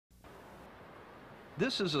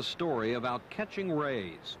This is a story about catching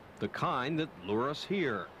rays, the kind that lure us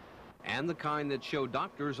here, and the kind that show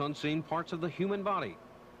doctors unseen parts of the human body.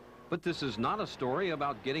 But this is not a story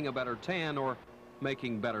about getting a better tan or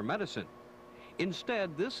making better medicine.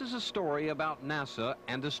 Instead, this is a story about NASA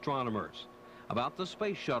and astronomers, about the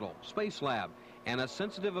Space Shuttle, SpaceLab, and a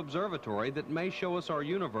sensitive observatory that may show us our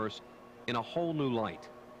universe in a whole new light.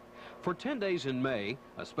 For 10 days in May,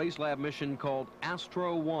 a SpaceLab mission called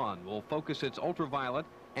ASTRO-1 will focus its ultraviolet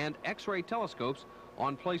and X-ray telescopes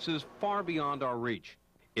on places far beyond our reach.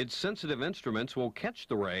 Its sensitive instruments will catch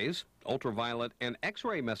the rays, ultraviolet and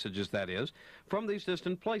X-ray messages that is, from these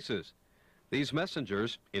distant places. These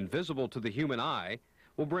messengers, invisible to the human eye,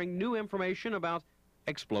 will bring new information about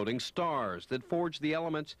exploding stars that forge the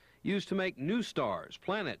elements used to make new stars,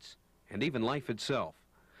 planets, and even life itself.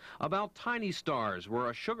 About tiny stars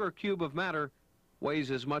where a sugar cube of matter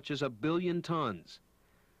weighs as much as 1 billion tons.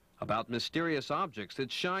 About mysterious objects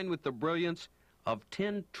that shine with the brilliance of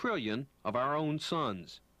 10 trillion of our own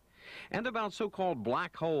suns. And about so-called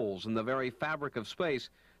black holes in the very fabric of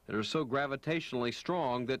space that are so gravitationally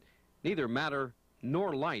strong that neither matter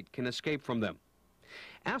nor light can escape from them.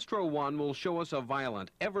 ASTRO-1 will show us a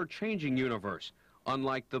violent, ever-changing universe,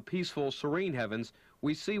 unlike the peaceful, serene heavens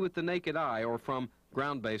we see with the naked eye or from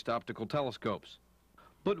ground-based optical telescopes.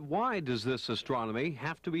 But why does this astronomy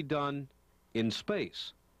have to be done in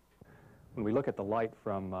space? When we look at the light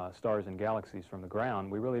from stars and galaxies from the ground,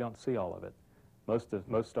 we really don't see all of it.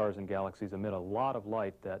 Most stars and galaxies emit a lot of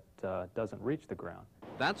light that doesn't reach the ground.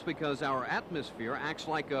 That's because our atmosphere acts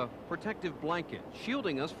like a protective blanket,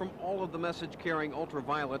 shielding us from all of the message-carrying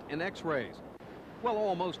ultraviolet and X-rays. Well,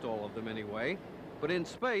 almost all of them anyway. But in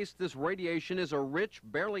space, this radiation is a rich,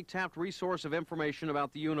 barely tapped resource of information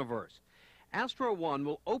about the universe. ASTRO-1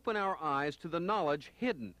 will open our eyes to the knowledge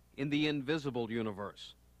hidden in the invisible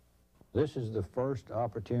universe. This is the first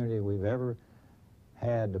opportunity we've ever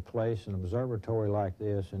had to place an observatory like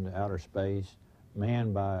this into outer space,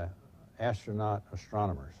 manned by astronaut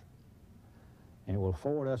astronomers. And it will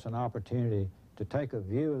afford us an opportunity to take a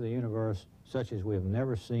view of the universe such as we've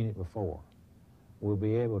never seen it before. We'll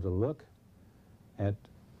be able to look at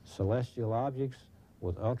celestial objects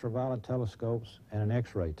with ultraviolet telescopes and an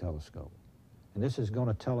X-ray telescope. And this is going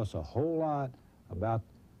to tell us a whole lot about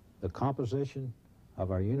the composition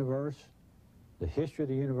of our universe, the history of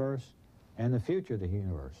the universe, and the future of the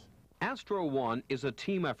universe. ASTRO-1 is a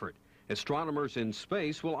team effort. Astronomers in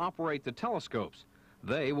space will operate the telescopes.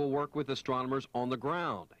 They will work with astronomers on the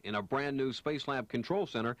ground in a brand new SpaceLab Control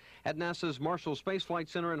Center at NASA's Marshall Space Flight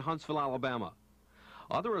Center in Huntsville, Alabama.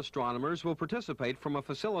 Other astronomers will participate from a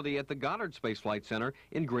facility at the Goddard Space Flight Center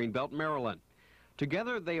in Greenbelt, Maryland.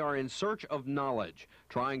 Together, they are in search of knowledge,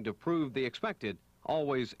 trying to prove the expected,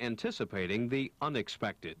 always anticipating the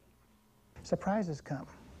unexpected. Surprises come.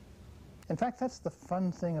 In fact, that's the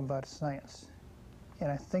fun thing about science.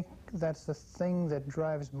 And I think that's the thing that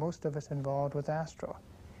drives most of us involved with ASTRO.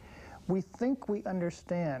 We think we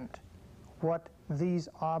understand what these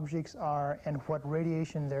objects are and what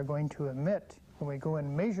radiation they're going to emit when we go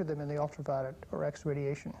and measure them in the ultraviolet or X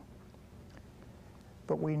radiation.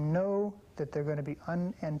 But we know that they're going to be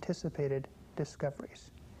unanticipated discoveries.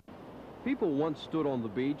 People once stood on the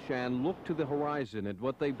beach and looked to the horizon at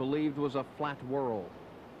what they believed was a flat world.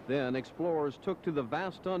 Then explorers took to the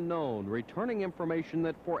vast unknown, returning information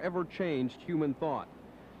that forever changed human thought.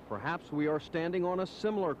 Perhaps we are standing on a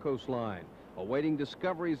similar coastline, awaiting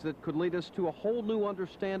discoveries that could lead us to a whole new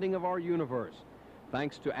understanding of our universe.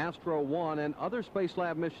 Thanks to ASTRO-1 and other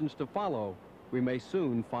SpaceLab missions to follow, we may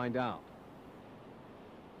soon find out.